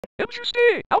Don't you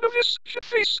stay out of this shit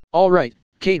face! Alright,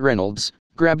 Kate Reynolds,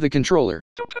 grab the controller.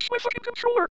 Don't touch my fucking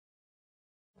controller!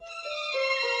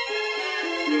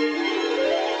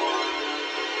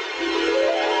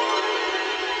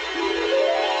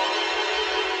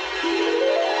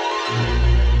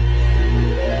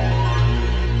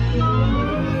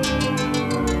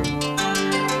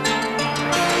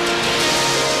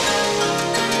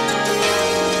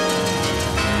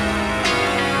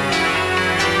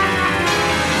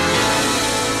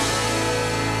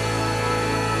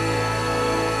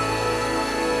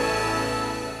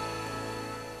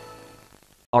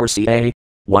 RCA?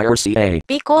 Why RCA?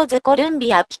 Because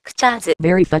Columbia Pictures.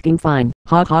 Very fucking fine.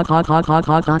 Hog hog hog hog hog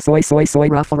hog hog soy soy soy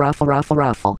ruffle ruffle ruffle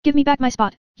ruffle. Give me back my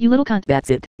spot, you little cunt. That's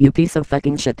it, you piece of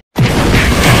fucking shit.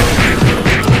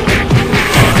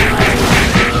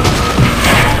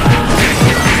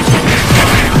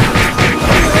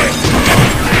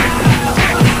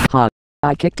 Hog.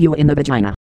 I kicked you in the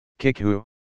vagina. Kick who?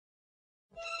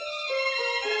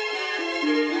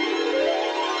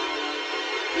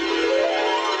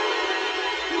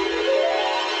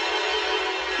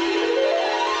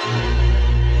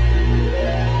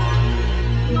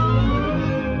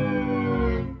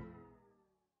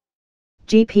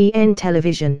 GPN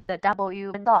Television. The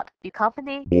W not the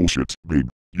company. Bullshit, babe.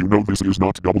 You know this is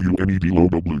not WNED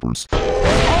logo bloopers.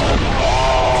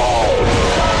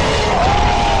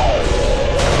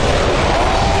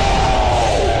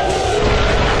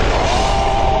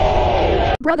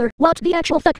 Brother, what the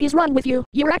actual fuck is wrong with you?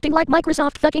 You're acting like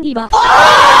Microsoft fucking Eva.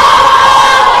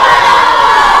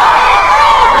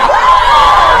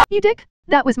 You dick,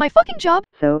 that was my fucking job.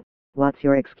 So, what's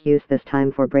your excuse this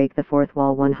time for break the fourth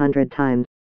wall 100 times?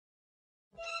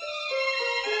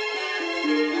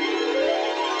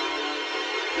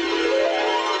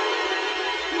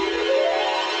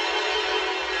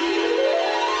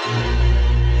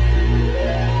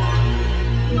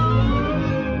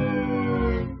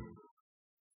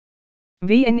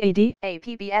 VNAD, A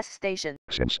PBS station.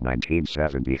 Since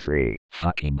 1973.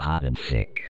 Fucking hot and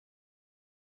thick.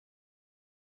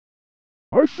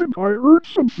 I think I heard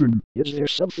something. Is there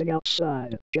something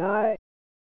outside, guy?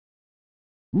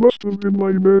 Must have been my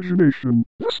imagination.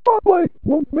 The spotlight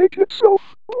won't make itself.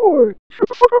 Boy, shut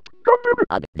the fuck up,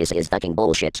 goddammit. This is fucking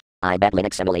bullshit. I bet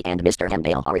Linux Emily and Mr.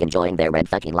 Hemdale are enjoying their red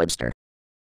fucking lobster.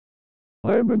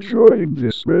 I'm enjoying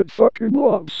this red fucking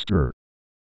lobster.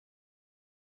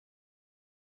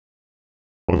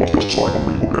 I love this slide on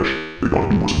Rainbow Dash. They got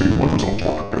me with me like a dog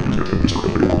talk and you get Mr.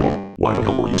 Hemdale. Why the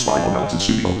hell were you spying on Alex's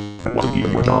studio? And wasn't he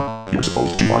in your job? He was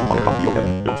supposed to find my copy of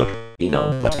him, don't you?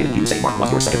 But didn't you say Mark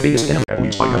was your second biggest enemy? At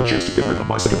least I had a chance to get rid of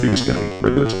my second biggest enemy.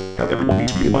 Redlet, have everyone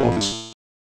meet me in my office.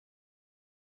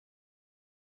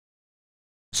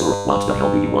 Sir, what the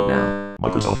hell do you want now?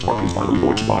 Microsoft Mark is finally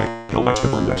going to buy. Tell Max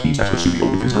Pepper that he's at the studio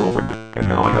with his girlfriend, and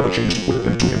now I have a chance to put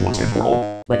it to him once and for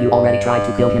all. But you already tried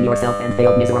to kill him yourself and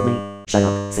failed miserably. Shut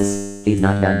up, sis. He's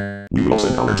not done. We will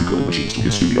send our anti-killing machines to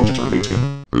his studio to terminate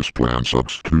him. This plan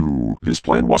sucks too. This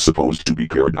plan was supposed to be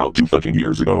carried out 2 fucking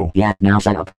years ago. Yeah, now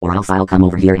shut up, or else I'll come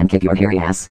over here and kick your hairy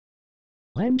ass.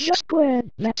 I'm just glad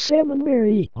that Sam and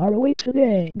Mary are awake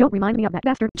today. Don't remind me of that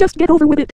bastard. Just get over with it.